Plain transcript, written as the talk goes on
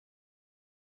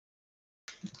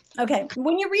Okay,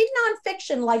 when you read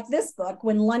nonfiction like this book,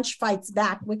 When Lunch Fights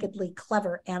Back, Wickedly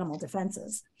Clever Animal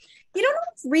Defenses, you don't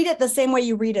always read it the same way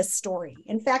you read a story.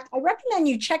 In fact, I recommend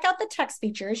you check out the text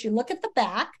features. You look at the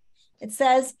back. It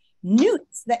says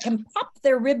newts that can pop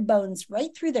their rib bones right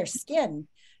through their skin,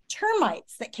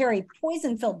 termites that carry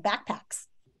poison-filled backpacks,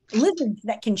 lizards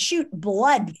that can shoot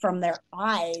blood from their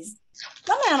eyes.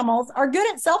 Some animals are good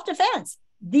at self-defense.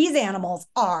 These animals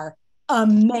are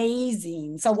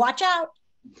amazing. So watch out.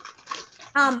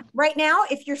 Right now,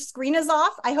 if your screen is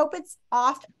off, I hope it's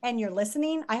off and you're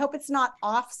listening. I hope it's not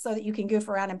off so that you can goof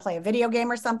around and play a video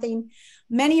game or something.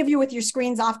 Many of you with your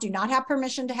screens off do not have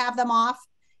permission to have them off.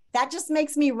 That just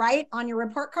makes me write on your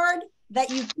report card that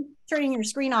you keep turning your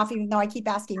screen off, even though I keep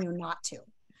asking you not to.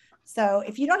 So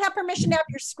if you don't have permission to have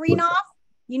your screen off,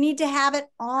 you need to have it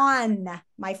on,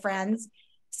 my friends.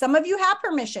 Some of you have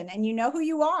permission and you know who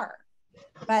you are.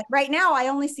 But right now, I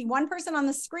only see one person on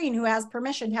the screen who has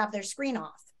permission to have their screen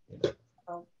off.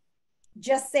 So,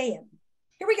 just saying.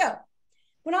 Here we go.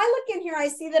 When I look in here, I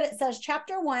see that it says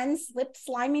Chapter 1, Slip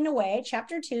Sliming Away.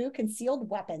 Chapter 2, Concealed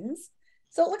Weapons.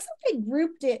 So it looks like they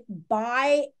grouped it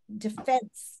by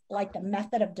defense, like the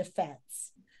method of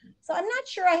defense. So I'm not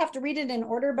sure I have to read it in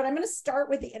order, but I'm going to start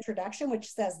with the introduction, which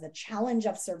says the challenge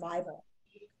of survival.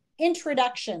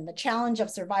 Introduction, the challenge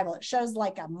of survival. It shows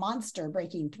like a monster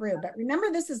breaking through, but remember,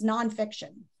 this is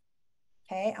nonfiction.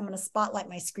 Okay, I'm going to spotlight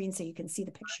my screen so you can see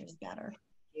the pictures better.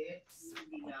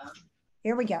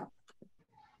 Here we go.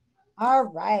 All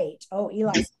right. Oh,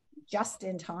 Eli's just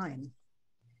in time.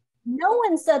 No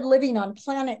one said living on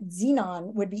planet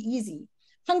Xenon would be easy.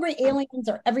 Hungry aliens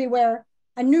are everywhere.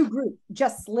 A new group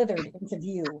just slithered into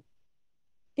view.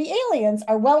 The aliens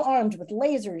are well armed with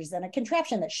lasers and a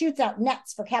contraption that shoots out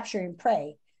nets for capturing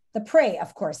prey. The prey,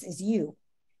 of course, is you.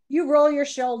 You roll your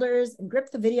shoulders and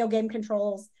grip the video game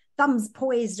controls, thumbs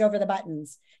poised over the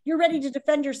buttons. You're ready to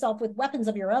defend yourself with weapons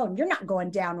of your own. You're not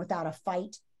going down without a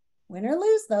fight. Win or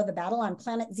lose, though, the battle on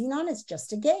planet Xenon is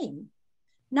just a game.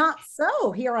 Not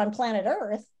so here on planet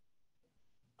Earth.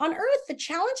 On Earth, the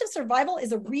challenge of survival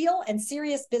is a real and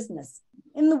serious business.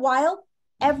 In the wild,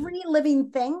 every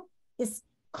living thing is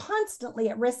constantly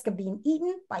at risk of being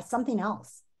eaten by something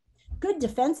else. Good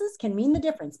defenses can mean the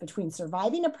difference between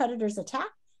surviving a predator's attack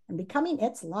and becoming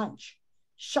its lunch.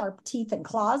 Sharp teeth and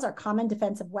claws are common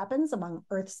defensive weapons among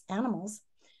Earth's animals.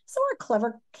 So are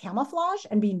clever camouflage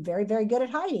and being very, very good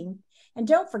at hiding. And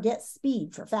don't forget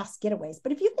speed for fast getaways.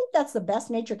 But if you think that's the best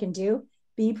nature can do,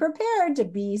 be prepared to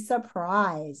be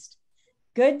surprised.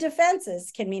 Good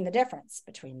defenses can mean the difference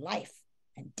between life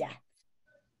and death.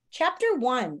 Chapter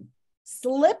 1.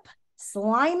 Slip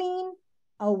Sliming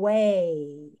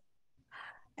Away.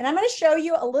 And I'm going to show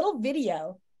you a little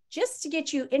video just to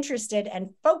get you interested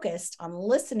and focused on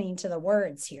listening to the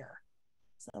words here.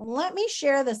 So let me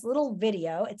share this little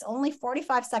video. It's only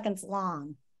 45 seconds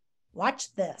long.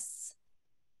 Watch this.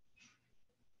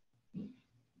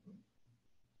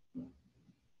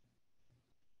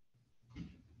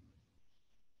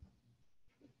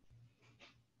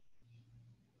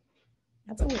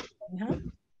 That's a weird thing, huh?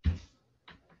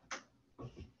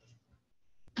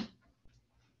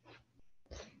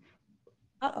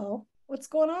 Uh-oh, what's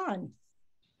going on?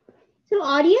 Some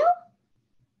audio?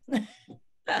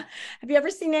 Have you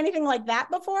ever seen anything like that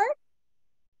before?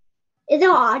 Is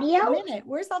there audio? A minute,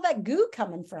 where's all that goo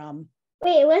coming from?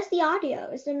 Wait, where's the audio?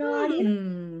 Is there no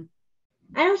audio?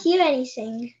 I don't hear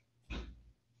anything.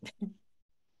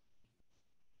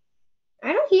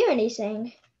 I don't hear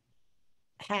anything.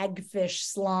 Hagfish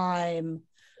slime.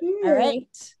 All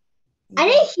right. I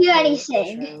didn't hear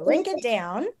anything. Shrink it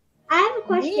down. I have a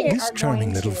question. This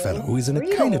charming little fellow is an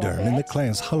echinoderm in the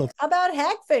class Hull of... About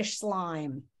hagfish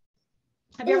slime.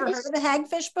 Have you ever heard of the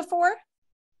hagfish before?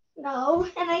 No,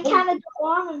 and I kind of don't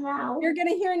want to now. You're going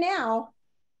to hear now.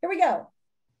 Here we go.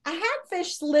 A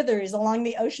hagfish slithers along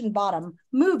the ocean bottom,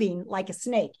 moving like a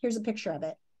snake. Here's a picture of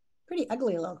it. Pretty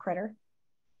ugly little critter.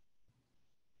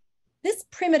 This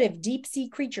primitive deep-sea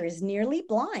creature is nearly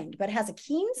blind, but has a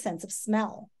keen sense of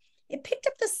smell. It picked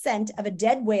up the scent of a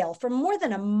dead whale from more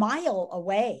than a mile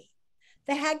away.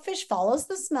 The hagfish follows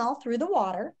the smell through the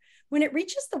water. When it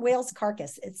reaches the whale's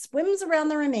carcass, it swims around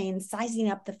the remains, sizing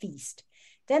up the feast.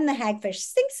 Then the hagfish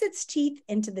sinks its teeth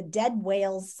into the dead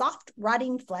whale's soft,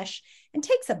 rotting flesh and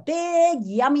takes a big,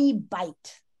 yummy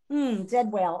bite.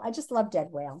 Dead whale. I just love dead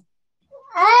whale.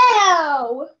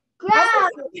 Ow!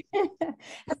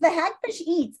 As the hagfish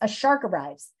eats, a shark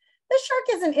arrives. The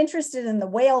shark isn't interested in the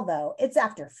whale, though. It's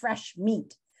after fresh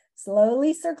meat.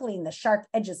 Slowly circling, the shark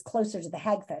edges closer to the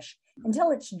hagfish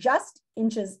until it's just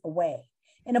inches away.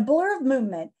 In a blur of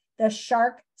movement, the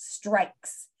shark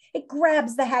strikes. It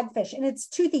grabs the hagfish in its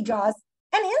toothy jaws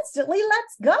and instantly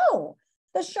lets go.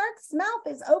 The shark's mouth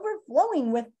is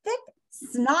overflowing with thick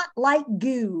snot-like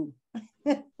goo.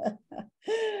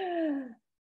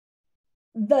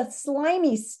 The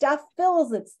slimy stuff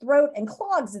fills its throat and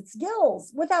clogs its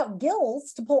gills. Without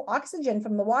gills to pull oxygen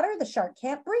from the water, the shark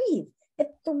can't breathe. It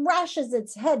thrashes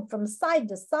its head from side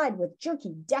to side with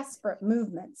jerky, desperate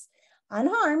movements.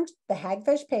 Unharmed, the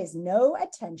hagfish pays no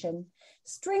attention.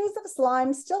 Strings of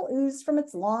slime still ooze from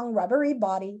its long, rubbery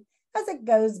body as it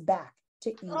goes back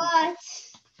to eat. What?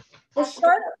 The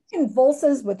shark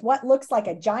convulses with what looks like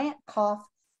a giant cough.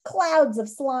 Clouds of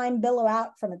slime billow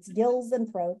out from its gills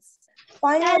and throats.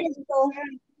 Finally,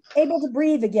 able to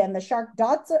breathe again, the shark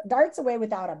darts away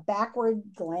without a backward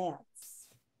glance.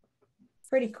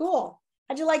 Pretty cool.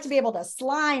 How'd you like to be able to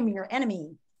slime your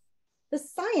enemy? The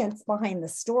science behind the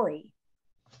story.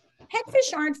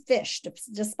 Hagfish aren't fish,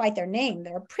 despite their name.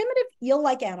 They're primitive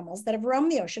eel-like animals that have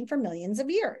roamed the ocean for millions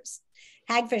of years.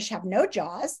 Hagfish have no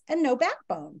jaws and no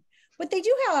backbone. What they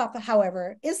do have,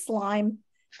 however, is slime.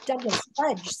 Douglas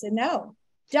Fudge, so no.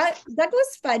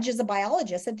 Douglas Fudge is a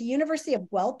biologist at the University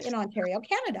of Guelph in Ontario,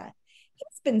 Canada.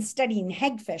 He's been studying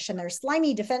hagfish and their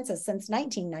slimy defenses since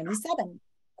 1997.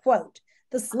 Quote,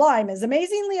 "The slime is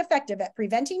amazingly effective at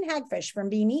preventing hagfish from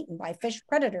being eaten by fish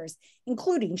predators,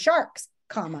 including sharks,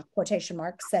 comma, quotation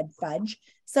marks, said Fudge."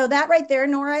 So that right there,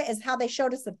 Nora, is how they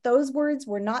showed us that those words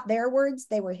were not their words,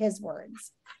 they were his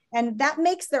words. And that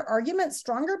makes their argument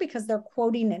stronger because they're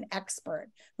quoting an expert,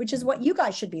 which is what you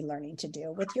guys should be learning to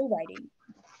do with your writing.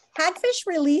 Hagfish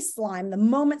release slime the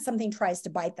moment something tries to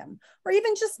bite them, or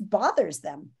even just bothers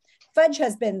them. Fudge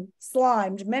has been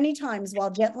slimed many times while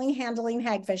gently handling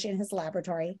hagfish in his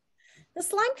laboratory. The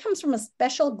slime comes from a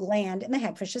special gland in the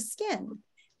hagfish's skin.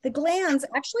 The glands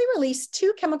actually release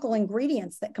two chemical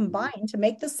ingredients that combine to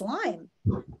make the slime.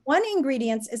 One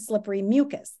ingredient is slippery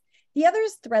mucus. The other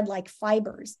is thread-like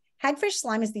fibers. Hagfish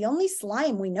slime is the only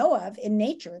slime we know of in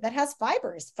nature that has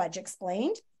fibers, Fudge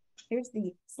explained. Here's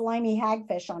the slimy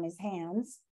hagfish on his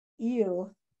hands.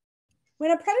 Ew.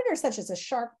 When a predator such as a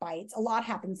shark bites, a lot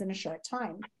happens in a short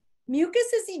time.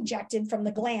 Mucus is ejected from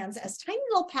the glands as tiny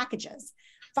little packages.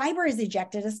 Fiber is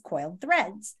ejected as coiled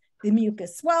threads. The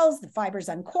mucus swells, the fibers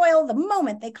uncoil the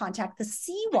moment they contact the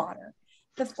seawater.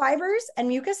 The fibers and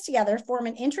mucus together form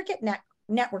an intricate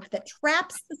network that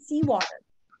traps the seawater.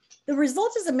 The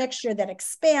result is a mixture that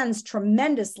expands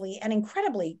tremendously and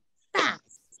incredibly fast.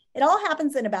 It all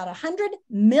happens in about 100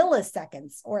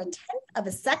 milliseconds, or a tenth of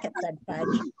a second, said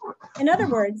Fudge. In other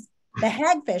words, the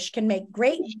hagfish can make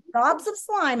great gobs of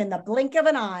slime in the blink of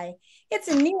an eye. It's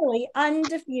a nearly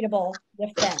undefeatable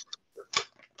defense.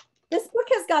 This book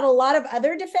has got a lot of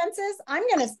other defenses. I'm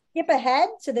going to skip ahead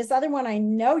to this other one I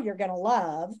know you're going to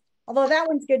love, although that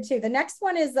one's good too. The next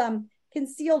one is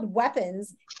concealed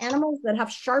weapons, animals that have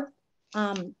sharp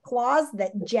claws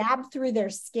that jab through their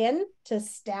skin to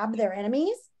stab their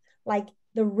enemies, like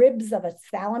the ribs of a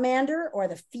salamander or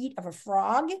the feet of a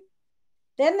frog.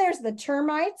 Then there's the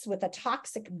termites with a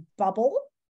toxic bubble.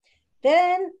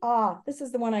 Then, this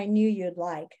is the one I knew you'd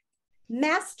like.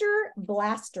 Master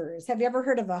blasters. Have you ever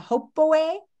heard of a hopoe?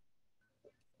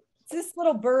 It's this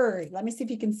little bird. Let me see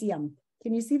if you can see him.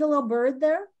 Can you see the little bird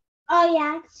there? Oh,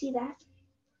 yeah, I can see that.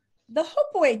 The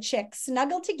hopoe chicks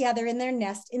snuggle together in their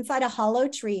nest inside a hollow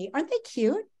tree. Aren't they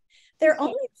cute? They're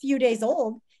only a few days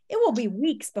old. It will be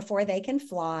weeks before they can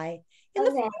fly. In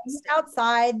the forest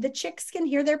outside, the chicks can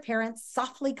hear their parents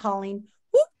softly calling,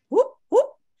 whoop, whoop, whoop.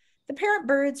 The parent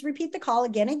birds repeat the call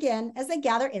again and again as they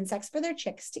gather insects for their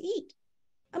chicks to eat.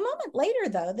 A moment later,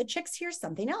 though, the chicks hear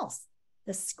something else.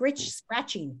 The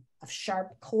scratching of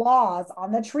sharp claws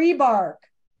on the tree bark.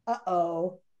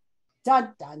 Uh-oh.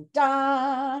 Dun, dun,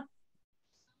 dun.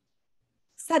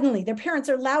 Suddenly, their parents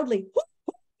are loudly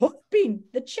whooping.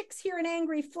 The chicks hear an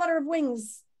angry flutter of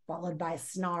wings, followed by a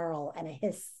snarl and a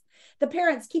hiss. The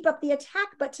parents keep up the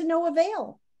attack, but to no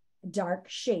avail. A dark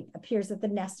shape appears at the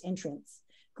nest entrance.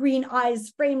 Green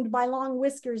eyes framed by long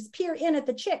whiskers peer in at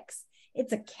the chicks.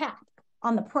 It's a cat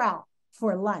on the prowl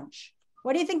for lunch.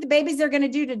 What do you think the babies are going to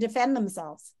do to defend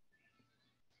themselves?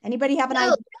 Anybody have an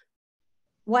idea?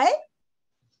 What?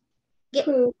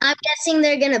 I'm guessing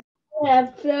they're gonna.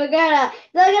 Yeah, they're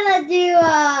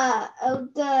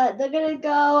gonna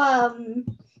go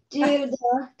do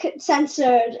the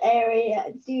censored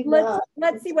area.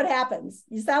 Let's see what happens.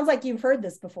 It sounds like you've heard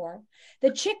this before.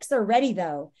 The chicks are ready,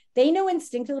 though. They know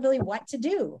instinctively what to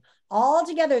do. All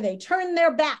together, they turn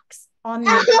their backs on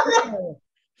the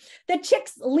The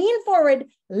chicks lean forward,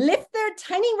 lift their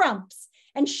tiny rumps,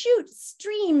 and shoot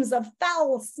streams of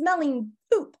foul-smelling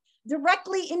poop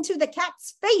directly into the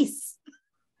cat's face.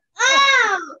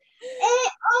 Ow!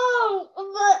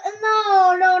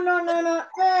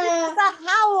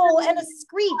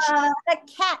 screech. The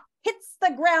cat hits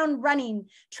the ground running,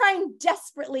 trying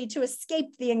desperately to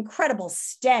escape the incredible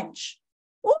stench.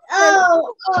 Ooh,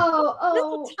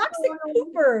 little toxic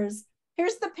poopers.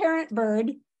 Here's the parent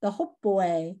bird, the hope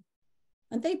boy.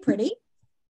 Aren't they pretty?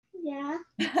 Yeah.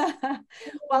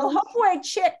 While hope boy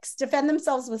chicks defend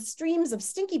themselves with streams of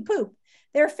stinky poop,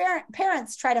 their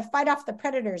parents try to fight off the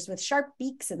predators with sharp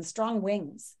beaks and strong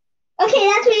wings. Okay,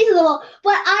 that's reasonable,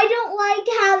 but I don't like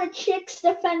how the chicks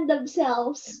defend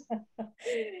themselves.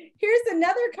 Here's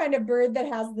another kind of bird that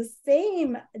has the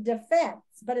same defense,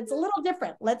 but it's a little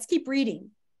different. Let's keep reading.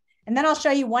 And then I'll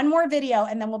show you one more video,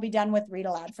 and then we'll be done with Read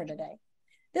Aloud for today.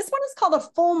 This one is called a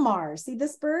fulmar. See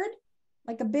this bird?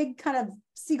 Like a big kind of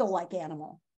seagull-like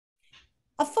animal.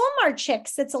 A fulmar chick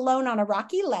sits alone on a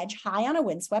rocky ledge high on a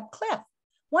windswept cliff.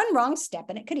 One wrong step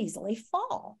and it could easily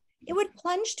fall. It would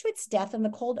plunge to its death in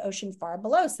the cold ocean far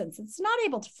below since it's not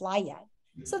able to fly yet.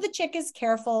 So the chick is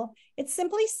careful. It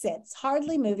simply sits,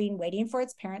 hardly moving, waiting for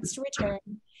its parents to return.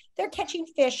 They're catching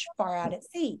fish far out at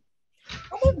sea.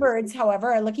 Other birds,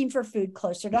 however, are looking for food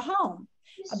closer to home.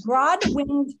 A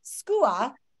broad-winged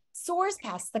skua soars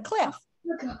past the cliff.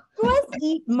 Skuas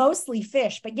eat mostly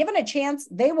fish, but given a chance,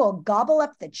 they will gobble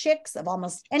up the chicks of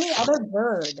almost any other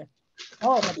bird.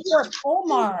 Oh, the poor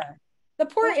fulmar. The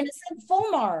poor innocent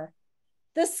fulmar.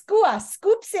 The skua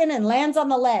scoops in and lands on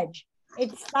the ledge.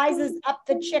 It sizes up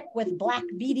the chick with black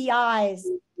beady eyes.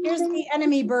 Here's the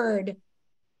enemy bird.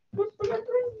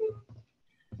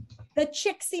 The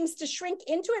chick seems to shrink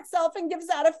into itself and gives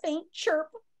out a faint chirp.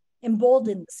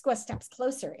 Emboldened, the skua steps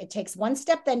closer. It takes one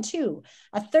step, then two.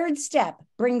 A third step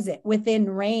brings it within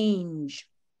range.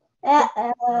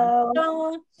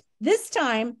 Uh-oh. This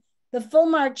time, the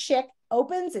fulmar chick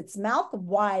opens its mouth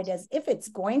wide as if it's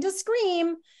going to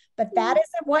scream, but that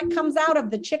isn't what comes out of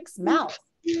the chick's mouth.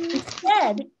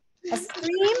 Instead, a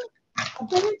stream of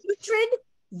putrid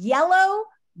yellow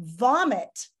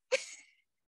vomit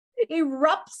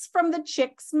erupts from the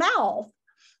chick's mouth.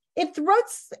 It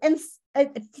erupts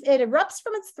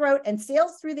from its throat and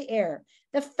sails through the air.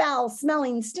 The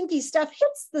foul-smelling, stinky stuff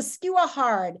hits the skua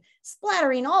hard,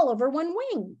 splattering all over one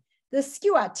wing. The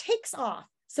skua takes off,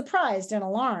 surprised and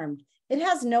alarmed. It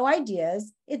has no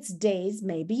ideas. Its days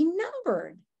may be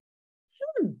numbered.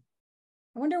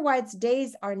 I wonder why its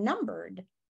days are numbered.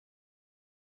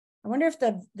 I wonder if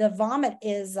the vomit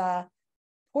is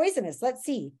poisonous. Let's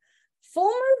see.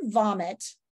 Fulmar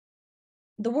vomit.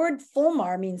 The word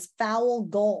fulmar means foul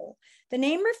gull. The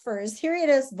name refers, here it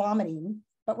is vomiting,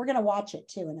 but we're going to watch it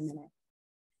too in a minute.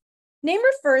 Name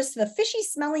refers to the fishy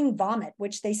smelling vomit,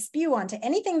 which they spew onto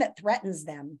anything that threatens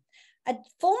them. A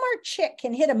fulmar chick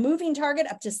can hit a moving target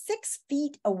up to 6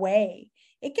 feet away.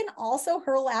 It can also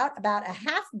hurl out about a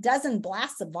half dozen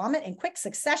blasts of vomit in quick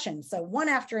succession, so one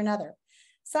after another.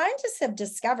 Scientists have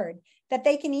discovered that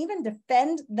they can even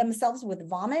defend themselves with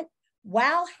vomit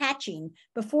while hatching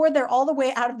before they're all the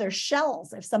way out of their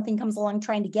shells if something comes along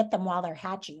trying to get them while they're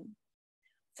hatching.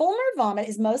 Fulmar vomit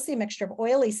is mostly a mixture of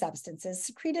oily substances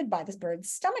secreted by this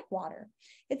bird's stomach water.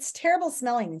 It's terrible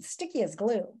smelling and sticky as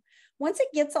glue. Once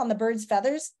it gets on the bird's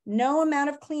feathers, no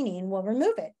amount of cleaning will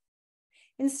remove it.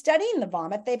 In studying the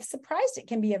vomit, they've surprised it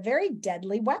can be a very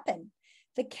deadly weapon.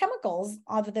 The chemicals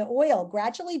of the oil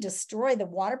gradually destroy the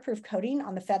waterproof coating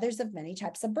on the feathers of many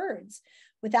types of birds.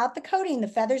 Without the coating, the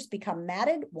feathers become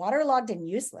matted, waterlogged, and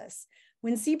useless.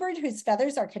 When seabirds whose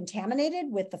feathers are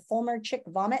contaminated with the fulmar chick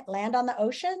vomit land on the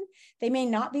ocean, they may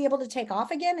not be able to take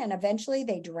off again, and eventually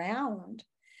they drown.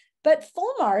 But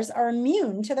fulmars are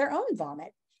immune to their own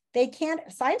vomit.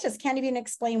 Scientists can't even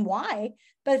explain why,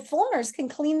 but fulmars can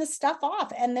clean the stuff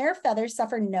off and their feathers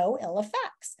suffer no ill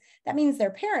effects. That means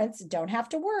their parents don't have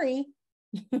to worry.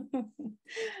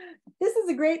 This is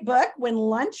a great book, When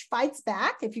Lunch Fights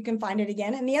Back, if you can find it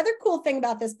again. And the other cool thing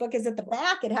about this book is at the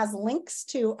back, it has links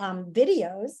to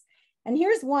videos. And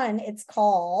here's one, it's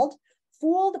called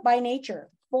Fooled by Nature,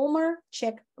 Fulmar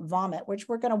Chick Vomit, which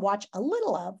we're going to watch a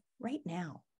little of right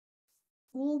now.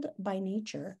 Fooled by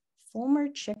Nature,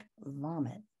 Fulmar Chick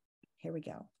Vomit. Here we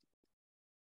go.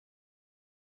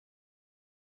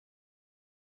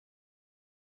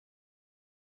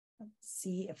 Let's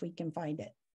see if we can find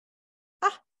it.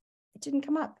 Ah, it didn't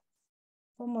come up.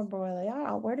 Fulmar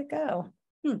borealis, where'd it go?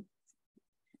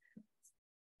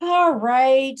 All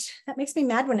right. That makes me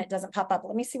mad when it doesn't pop up.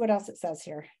 Let me see what else it says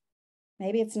here.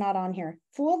 Maybe it's not on here.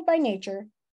 Fooled by Nature,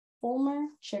 Fulmar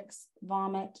Chicks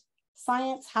Vomit,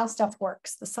 Science, How Stuff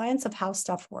Works. The Science of How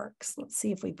Stuff Works. Let's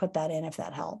see if we put that in, if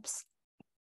that helps.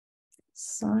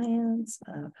 Science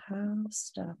of How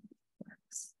Stuff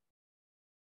Works.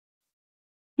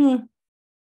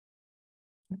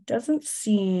 It doesn't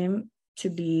seem to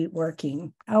be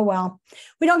working. Oh, well,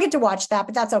 we don't get to watch that,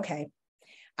 but that's okay.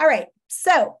 All right.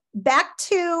 So back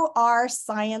to our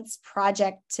science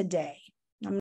project today.